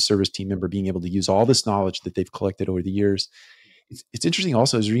point, the service team member being able to use all this knowledge that they've collected over the years. It's interesting.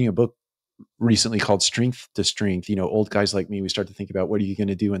 Also, I was reading a book recently called Strength to Strength. Old guys like me, we start to think about, what are you going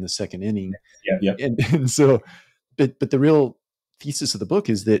to do in the second inning? Yeah. And so, but the real thesis of the book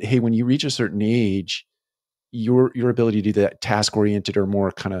is that, hey, when you reach a certain age, your ability to do that task oriented or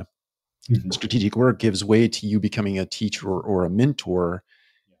more kind of strategic work gives way to you becoming a teacher or a mentor.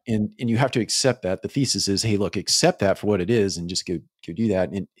 And you have to accept that. The thesis is, hey, look, accept that for what it is, and just go do that.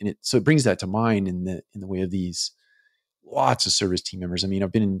 And so it brings that to mind in the way of these lots of service team members. I mean,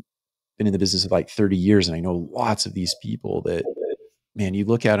 I've been in the business of like 30 years, and I know lots of these people that, man, you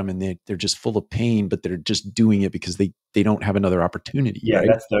look at them and they're just full of pain, but they're just doing it because they don't have another opportunity. Yeah, right?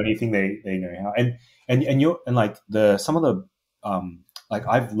 That's the only thing they know how. And like some of the like,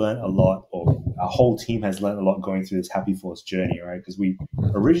 I've learned a lot, or our whole team has learned a lot going through this Happy Force journey, right? Because we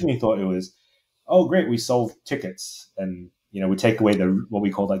originally thought it was, oh great, we solve tickets, and we take away what we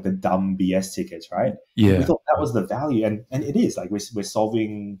call like the dumb BS tickets, right? Yeah. We thought that was the value, and it is, like, we're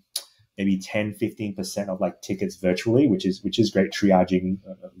solving maybe 10-15% of like tickets virtually, which is great, triaging,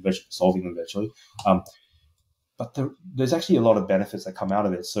 solving them virtually. But there's actually a lot of benefits that come out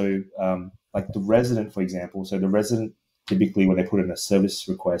of it. So like the resident, for example, the resident, typically when they put in a service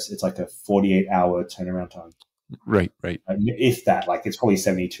request, it's like a 48-hour turnaround time. Right. If that, like, it's probably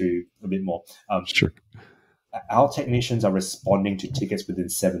 72, a bit more. Sure. Our technicians are responding to tickets within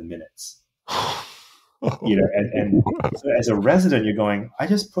 7 minutes. And so as a resident, you're going, I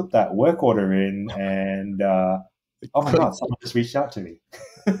just put that work order in, and oh my God, someone just reached out to me.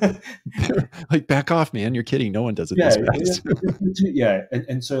 Like, back off, man. You're kidding. No one does it this fast. Yeah.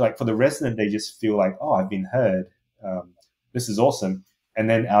 And so, like, for the resident, they just feel like, oh, I've been heard. This is awesome. And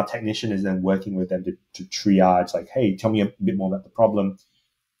then our technician is then working with them to triage, like, hey, tell me a bit more about the problem.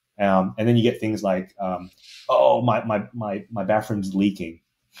 And then you get things like, oh, my bathroom's leaking.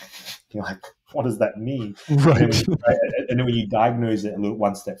 You're like, what does that mean? Right. And then when you diagnose it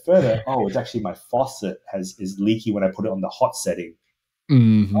one step further, oh, it's actually my faucet is leaky when I put it on the hot setting.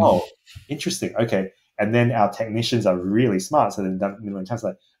 Mm-hmm. Oh, interesting. Okay. And then our technicians are really smart. So they've done it a million times,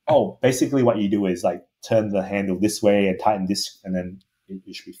 like, oh, basically what you do is like turn the handle this way and tighten this, and then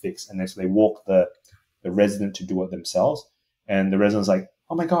it should be fixed. And then so they walk the resident to do it themselves. And the resident's like,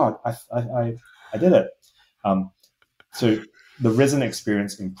 oh my God, I did it. So the resident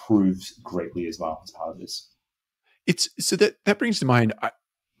experience improves greatly as well as part of this. It's so that brings to mind,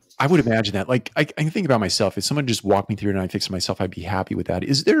 I would imagine that, like, I can think about myself. If someone just walked me through it and I fixed it myself, I'd be happy with that.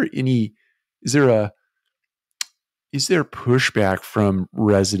 Is there pushback from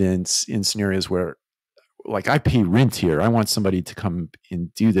residents in scenarios where, like, I pay rent here, I want somebody to come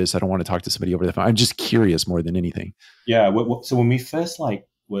and do this, I don't want to talk to somebody over the phone? I'm just curious more than anything. Yeah. So when we first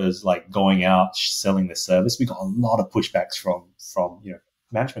was going out selling the service, we got a lot of pushbacks from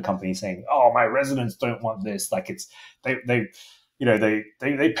management companies saying, oh, my residents don't want this. Like, it's they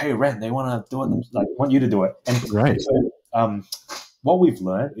pay rent, they want to do it, like, want you to do it. And right. So what we've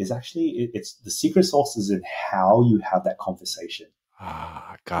learned is actually it's the secret sauce is in how you have that conversation.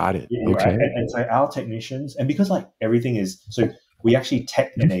 Got it. Yeah, okay. Right? And so our technicians, and because like everything is, so we actually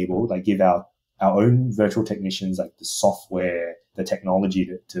tech enabled, like give our own virtual technicians like the software, the technology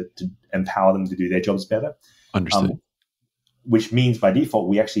to empower them to do their jobs better. Understood. Which means by default,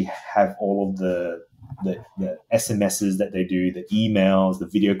 we actually have all of the SMSs that they do, the emails, the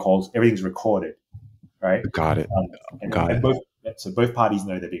video calls, everything's recorded, right? Got it. Both parties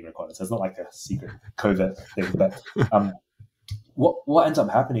know they're being recorded. So it's not like a secret covert thing. But what ends up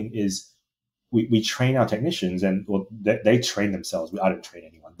happening is we train our technicians, and they train themselves. I don't train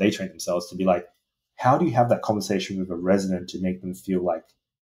anyone. They train themselves to be like, how do you have that conversation with a resident to make them feel like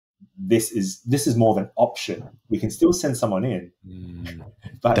this is more of an option? We can still send someone in,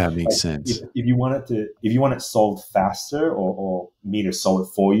 but that makes sense. If you want it solved faster, or me to solve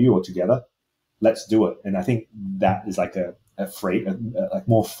it for you or together, let's do it. And I think that is like a phrase, like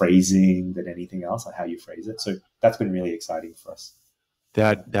more phrasing than anything else, like how you phrase it. So that's been really exciting for us.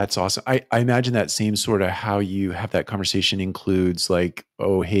 That's awesome. I imagine that same sort of how you have that conversation includes like,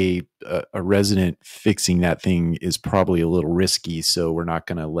 oh, hey, a resident fixing that thing is probably a little risky, so we're not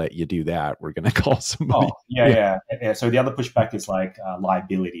going to let you do that. We're going to call somebody. Oh, yeah. So the other pushback is like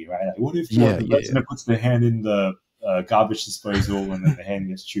liability, right? Like, what if the resident puts their hand in the garbage disposal and then the hand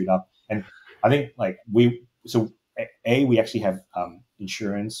gets chewed up? And I think like we actually have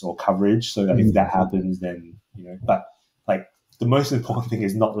insurance or coverage, so that if that happens, then but like, the most important thing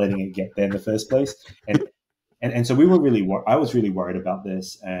is not letting it get there in the first place. And so we were I was really worried about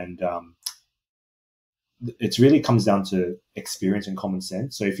this. And it really comes down to experience and common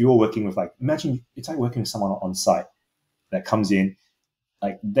sense. So if you were working with imagine it's like working with someone on site that comes in,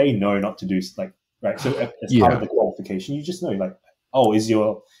 like they know not to do right. So as part of the qualification, you just know like, oh, is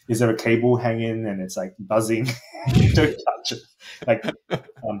there a cable hanging and it's like buzzing? Don't touch it. Like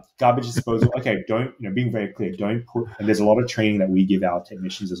garbage disposal. Okay, don't, being very clear, don't put, and there's a lot of training that we give our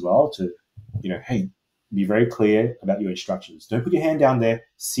technicians as well to, hey, be very clear about your instructions. Don't put your hand down there,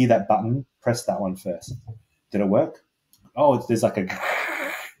 see that button, press that one first. Did it work? Oh, there's like okay,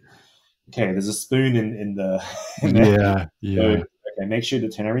 there's a spoon in the, yeah. So, okay, make sure to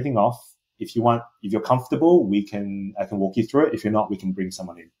turn everything off. If you're comfortable, I can walk you through it. If you're not, we can bring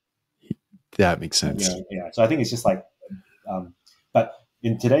someone in. That makes sense. Yeah. So I think it's just like, but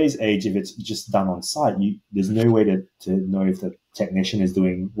in today's age, if it's just done on site, there's no way to know if the technician is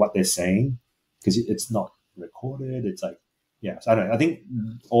doing what they're saying because it's not recorded. It's like, so I don't know. I think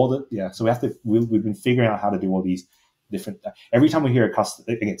so we've been figuring out how to do all these different, every time we hear a customer,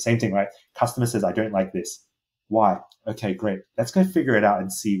 again, same thing, right? Customer says, I don't like this. Why? Okay, great. Let's go figure it out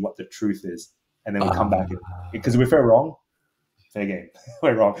and see what the truth is. And then we'll come back. Because if we're wrong, fair game.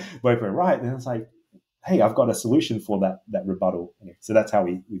 We're wrong. But if we're right, then it's like, hey, I've got a solution for that rebuttal. So that's how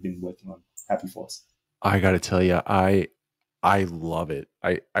we've been working on Happy Force. I got to tell you, I love it.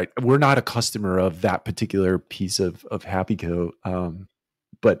 We're not a customer of that particular piece of HappyCo,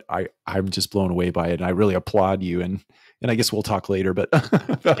 but I'm just blown away by it, and I really applaud you. And I guess we'll talk later, but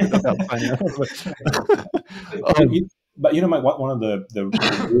about but Mike, one of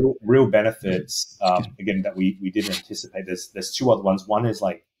the real benefits, again, that we didn't anticipate. There's two other ones. One is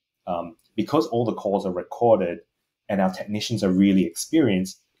like, because all the calls are recorded and our technicians are really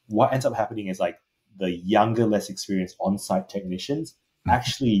experienced, what ends up happening is like the younger, less experienced on-site technicians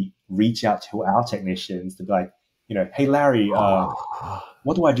actually reach out to our technicians to be like, hey, Larry,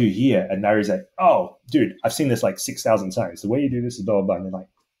 what do I do here? And Larry's like, oh, dude, I've seen this like 6,000 times. The way you do this is blah, blah, blah. And they're like,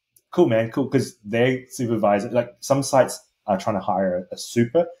 cool, man, cool. Because they supervise it. Like some sites are trying to hire a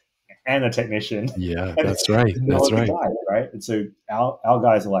super and a technician. Yeah, that's right. That's right. Guy, right. And so our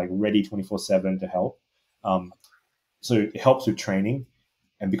guys are like ready 24/7 to help. So it helps with training.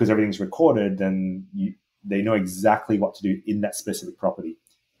 And because everything's recorded, then they know exactly what to do in that specific property.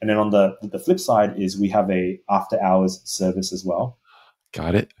 And then on the flip side is we have a after hours service as well.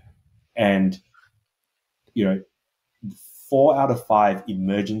 Got it. And, 4 out of 5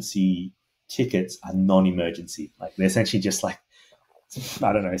 emergency tickets are non-emergency. Like they're essentially just like,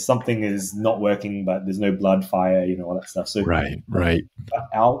 I don't know, something is not working, but there's no blood, fire, all that stuff. So right.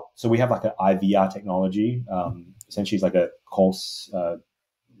 So we have like an IVR technology. Essentially, it's like a calls,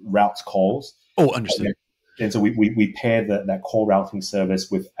 routes calls. Oh, understood. And so we pair that call routing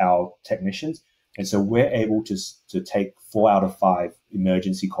service with our technicians. And so we're able to take 4 out of 5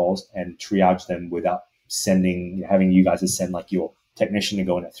 emergency calls and triage them without having you guys to send like your technician to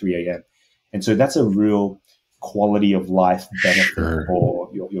go in at 3 a.m. And so that's a real quality of life benefit for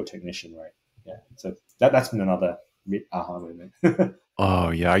your technician, right? Yeah. So that's been another aha moment. Oh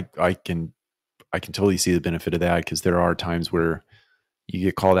yeah, I can totally see the benefit of that, because there are times where you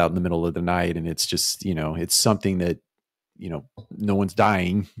get called out in the middle of the night and it's just, it's something that, no one's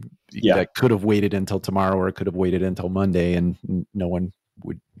dying. Yeah. That could have waited until tomorrow, or it could have waited until Monday, and no one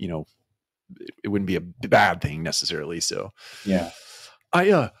would, it wouldn't be a bad thing necessarily. So Yeah.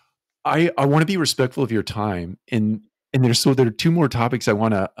 I want to be respectful of your time, and there are two more topics I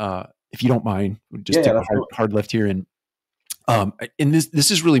want to, if you don't mind, just take a hard left here. And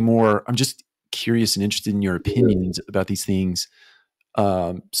this is really more, I'm just curious and interested in your opinions about these things.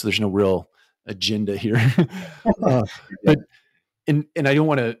 So there's no real agenda here. But and I don't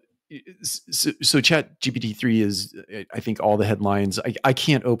want to. So Chat GPT-3 is, I think, all the headlines. I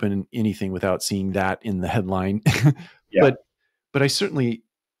can't open anything without seeing that in the headline. Yeah. But I certainly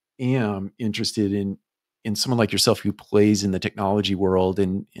am interested in someone like yourself who plays in the technology world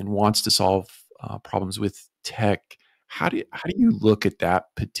and wants to solve problems with tech. How do you look at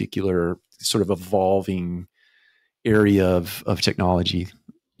that particular sort of evolving area of technology?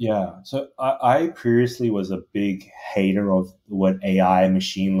 Yeah. So I previously was a big hater of the word AI,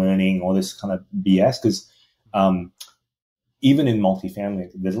 machine learning, all this kind of BS, because even in multifamily,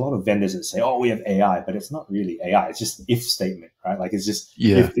 there's a lot of vendors that say, "Oh, we have AI," but it's not really AI. It's just if statement, right? Like it's just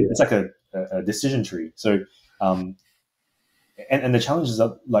it's like a decision tree. So and the challenge is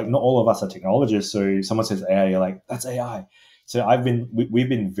that like not all of us are technologists. So someone says AI, you're like, "That's AI." So we've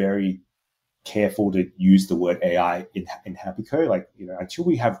been very careful to use the word AI in HappyCo. Like, until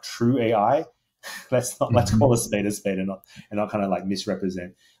we have true AI, let's call a spade and not kind of like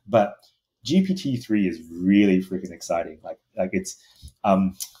misrepresent. But GPT-3 is really freaking exciting. Like it's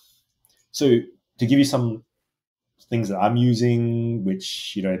so to give you some things that I'm using,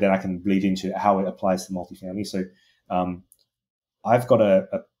 which then I can bleed into how it applies to multifamily. So I've got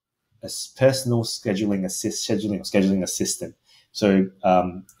a personal scheduling assistant. So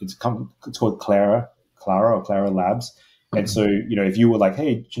it's called Clara Labs. And so, if you were like,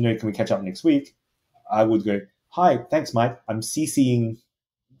 "Hey, can we catch up next week?" I would go, "Hi, thanks, Mike. I'm CCing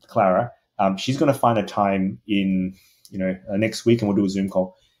Clara. She's going to find a time in, next week, and we'll do a Zoom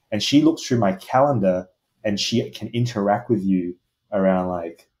call." And she looks through my calendar and she can interact with you around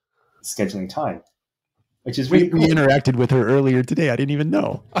like scheduling time, which is really cool. We interacted with her earlier today. I didn't even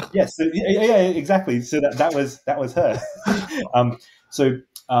know. Yes. Yeah, exactly. So that was her.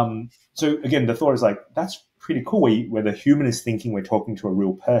 So again, the thought is like, that's pretty cool where the human is thinking we're talking to a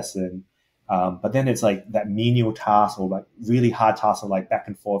real person. But then it's like that menial task or like really hard task of like back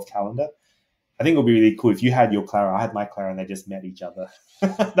and forth calendar. I think it would be really cool if you had your Clara, I had my Clara, and they just met each other.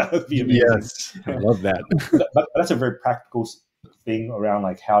 That would be amazing. Yes, I love that. But that's a very practical thing around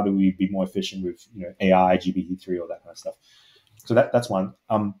like how do we be more efficient with AI, GPT-3, all that kind of stuff. So that's one.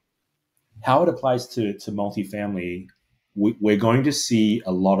 How it applies to multifamily, we're going to see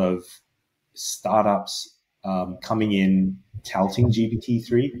a lot of startups coming in touting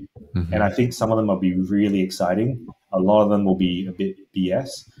GPT-3, and I think some of them will be really exciting. A lot of them will be a bit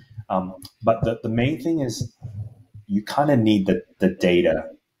BS. But the main thing is you kind of need the data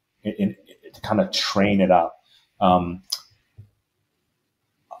to kind of train it up.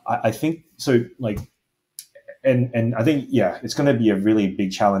 I think so. Like, and I think it's going to be a really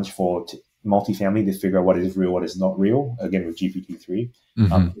big challenge for multifamily to figure out what is real, what is not real. Again, with GPT-3,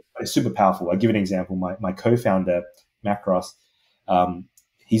 it's super powerful. I'll give an example. My co-founder Macross,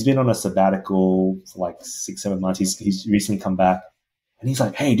 he's been on a sabbatical for like 6-7 months. He's recently come back. And he's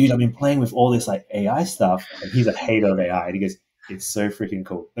like, "Hey, dude, I've been playing with all this like AI stuff." And he's a hater of AI. And he goes, "It's so freaking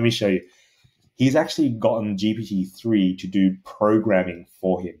cool. Let me show you." He's actually gotten GPT-3 to do programming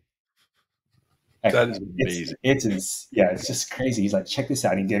for him. That is amazing. It's just crazy. He's like, "Check this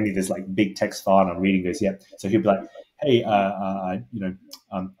out." And he gave me this like big text file, and I'm reading this. Yeah. So he'll be like, "Hey,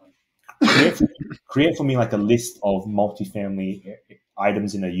 create for me like a list of multifamily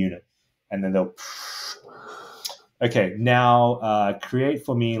items in a unit," and then they'll. Okay, now create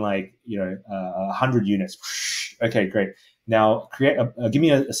for me like 100 units. Okay, great. Now give me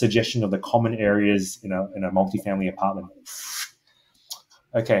a suggestion of the common areas in a multifamily apartment.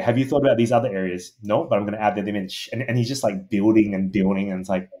 Okay, have you thought about these other areas? No, but I'm going to add them in. And he's just like building, and it's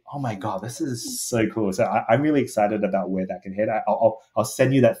like, oh my god, this is so cool. So I'm really excited about where that can head. I'll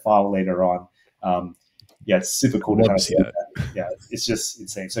send you that file later on. It's super cool to kind of see that. Yeah, it's just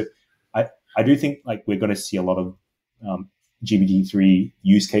insane. So I do think like we're going to see a lot of GPT-3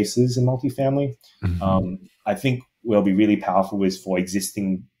 use cases in multifamily. I think will be really powerful is for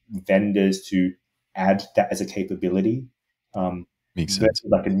existing vendors to add that as a capability. Makes sense.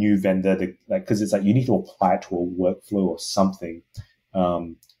 Like a new vendor, because it's like you need to apply it to a workflow or something.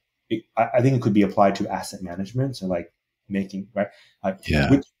 I think it could be applied to asset management. So like making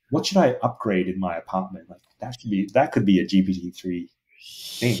what should I upgrade in my apartment? Like that could be a GPT-3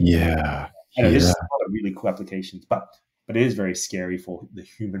 thing. Yeah. There's a lot of really cool applications, but it is very scary for the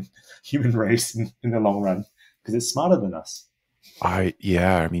human race in the long run because it's smarter than us. I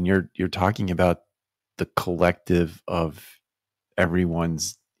mean, you're talking about the collective of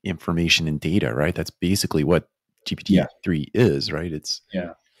everyone's information and data, right? That's basically what Yeah. GPT-3 is, right? It's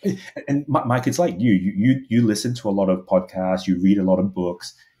Yeah. And Mike, it's like you listen to a lot of podcasts, you read a lot of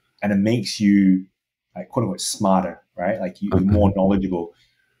books, and it makes you, like, quote unquote, smarter, right? Like you're more knowledgeable.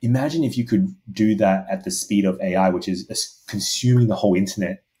 Imagine if you could do that at the speed of AI, which is consuming the whole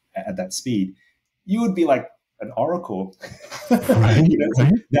internet at that speed. You would be like an oracle. right, So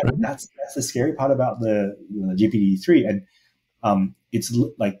right, right. that's the scary part about the GPT-3. And it's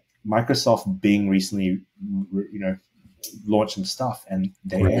like Microsoft Bing recently, launched some stuff, and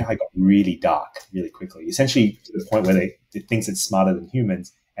the AI got really dark really quickly. Essentially, to the point where it thinks it's smarter than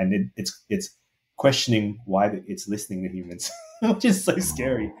humans, and it's questioning why it's listening to humans, which is so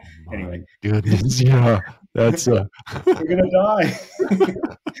scary. Anyway, Goodness, yeah, that's we're gonna die.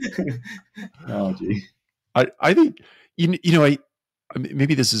 Oh, gee. I think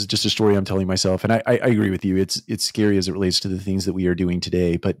maybe this is just a story I'm telling myself, and I agree with you. It's scary as it relates to the things that we are doing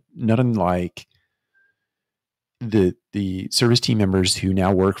today, but not unlike the service team members who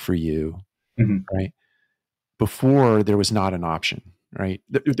now work for you, right? Before there was not an option, right?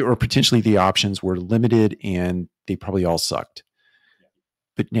 Or potentially the options were limited and they probably all sucked.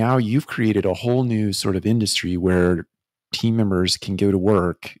 But now you've created a whole new sort of industry where team members can go to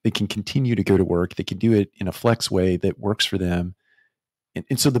work, they can continue to go to work, they can do it in a flex way that works for them.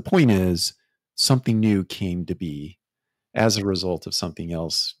 And so the point is, something new came to be as a result of something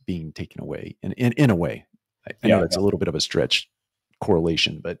else being taken away. And in a way, I know that's a little bit of a stretch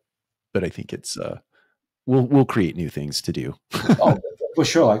correlation, but I think it's we'll create new things to do. Oh, for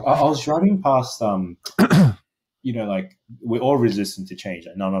sure. Like I was driving past, like we're all resistant to change.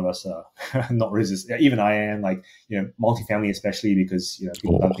 Like none of us are not resistant. Even I am. Like multifamily, especially because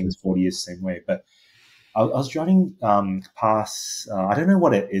people have done things 40 years the same way. But I was driving past. I don't know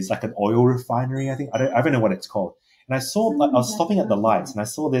what it is. Like an oil refinery. I think I don't know what it's called. And I saw. I was stopping at the lights, and I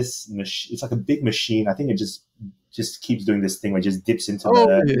saw this machine. It's like a big machine. I think it just keeps doing this thing where it just dips into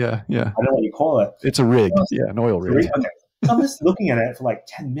yeah. I don't know what you call it. It's a rig. Yeah, an oil rig. Okay. So I'm just looking at it for like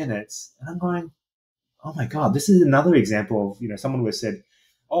 10 minutes, and I'm going, oh my God, this is another example of, someone who has said,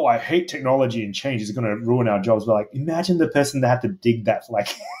 oh, I hate technology and change is going to ruin our jobs. But like, imagine the person that had to dig that for like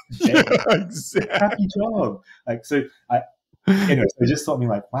days. Exactly. Happy job. Like, so it just taught me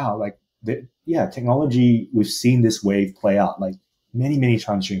like, wow, like, technology, we've seen this wave play out like many, many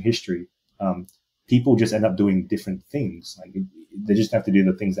times during history. People just end up doing different things. Like they just have to do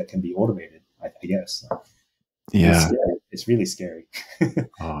the things that can be automated, I guess. Yeah. It's really scary.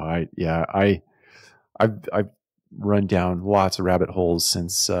 I've run down lots of rabbit holes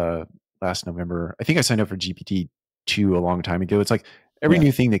since last November. I think I signed up for GPT-2 a long time ago. It's like every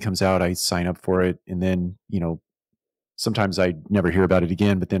new thing that comes out, I sign up for it. And then, sometimes I never hear about it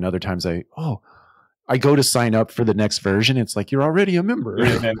again, but then other times I go to sign up for the next version. It's like, you're already a member.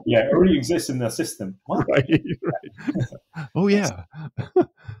 It already exists in the system. What? Right. Oh yeah.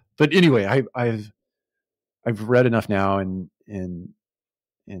 But anyway, I've read enough now and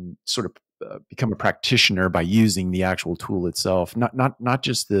sort of become a practitioner by using the actual tool itself, not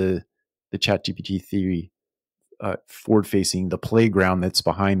just the chat GPT theory, forward facing, the playground that's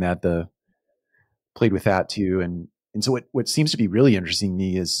behind that, played with that too. And so what seems to be really interesting to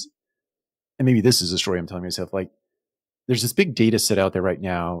me is, and maybe this is a story I'm telling myself, like there's this big data set out there right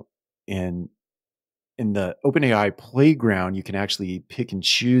now, and in the OpenAI playground, you can actually pick and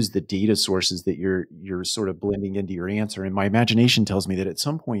choose the data sources that you're sort of blending into your answer. And my imagination tells me that at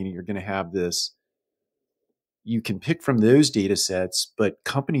some point you're going to have this, you can pick from those data sets, but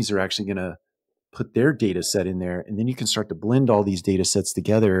companies are actually going to put their data set in there, and then you can start to blend all these data sets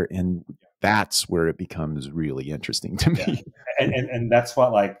together, and that's where it becomes really interesting to me. And that's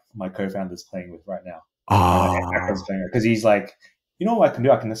what like my co-founder is playing with right now. Because he's like, you know what I can do?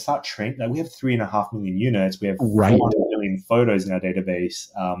 I can start training. Like we have 3.5 million units. We have 400 million photos in our database.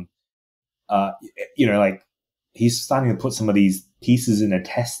 Like he's starting to put some of these pieces in and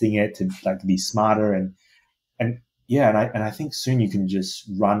testing it to like be smarter and I think soon you can just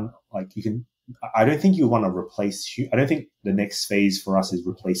run like you can. I don't think you want to replace. I don't think the next phase for us is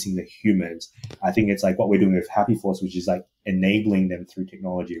replacing the humans. I think it's like what we're doing with Happy Force, which is like enabling them through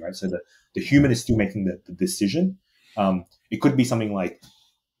technology, right? So the human is still making the decision. It could be something like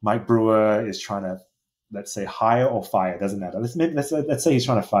Mike Brewer is trying to, let's say, hire or fire. Doesn't matter. Let's say he's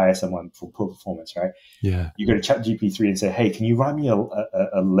trying to fire someone for poor performance, right? Yeah. You go to Chat GPT-3 and say, hey, can you write me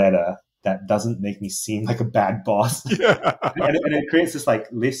a letter that doesn't make me seem like a bad boss? Yeah. and it creates this like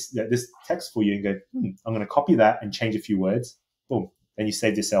list, this text for you, and go, I'm going to copy that and change a few words. Boom. Then you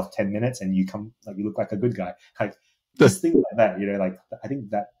save yourself 10 minutes and you look like a good guy. Like just things like that, like I think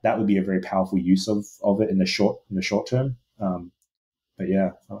that would be a very powerful use of it in the short term. But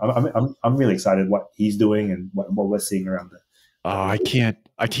yeah, I'm really excited what he's doing and what we're seeing around it. I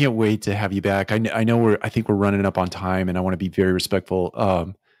can't wait to have you back. I know I think we're running up on time, and I want to be very respectful.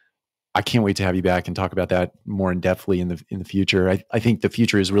 I can't wait to have you back and talk about that more in depthly in the future. I think the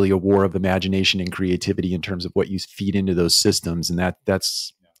future is really a war of imagination and creativity in terms of what you feed into those systems, and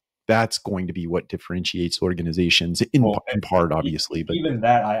that's going to be what differentiates organizations in part, obviously. But even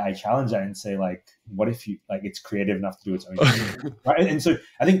that, I challenge that and say, like, what if you like it's creative enough to do its own thing, right? And so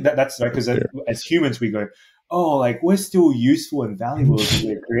I think that's right, because as humans we go, oh, like we're still useful and valuable if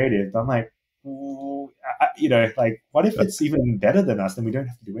we're creative. But I'm like, like what if it's even better than us? Then we don't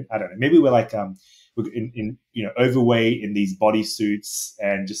have to do it. I don't know. Maybe we're like we're in overweight in these bodysuits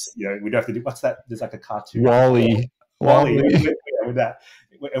and just we don't have to do what's that? There's like a cartoon. Wally. With that.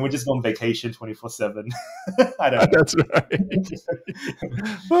 And we're just on vacation 24/7. I don't know. That's right.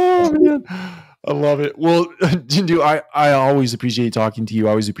 Oh man, I love it. Well, Jindou, I always appreciate talking to you.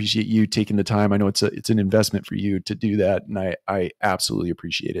 I always appreciate you taking the time. I know it's an investment for you to do that, and I absolutely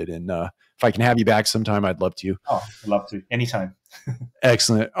appreciate it. And if I can have you back sometime, I'd love to. Oh, I'd love to. Anytime.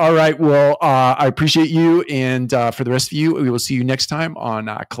 Excellent. All right. Well, I appreciate you, and for the rest of you, we will see you next time on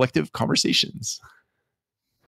Collective Conversations.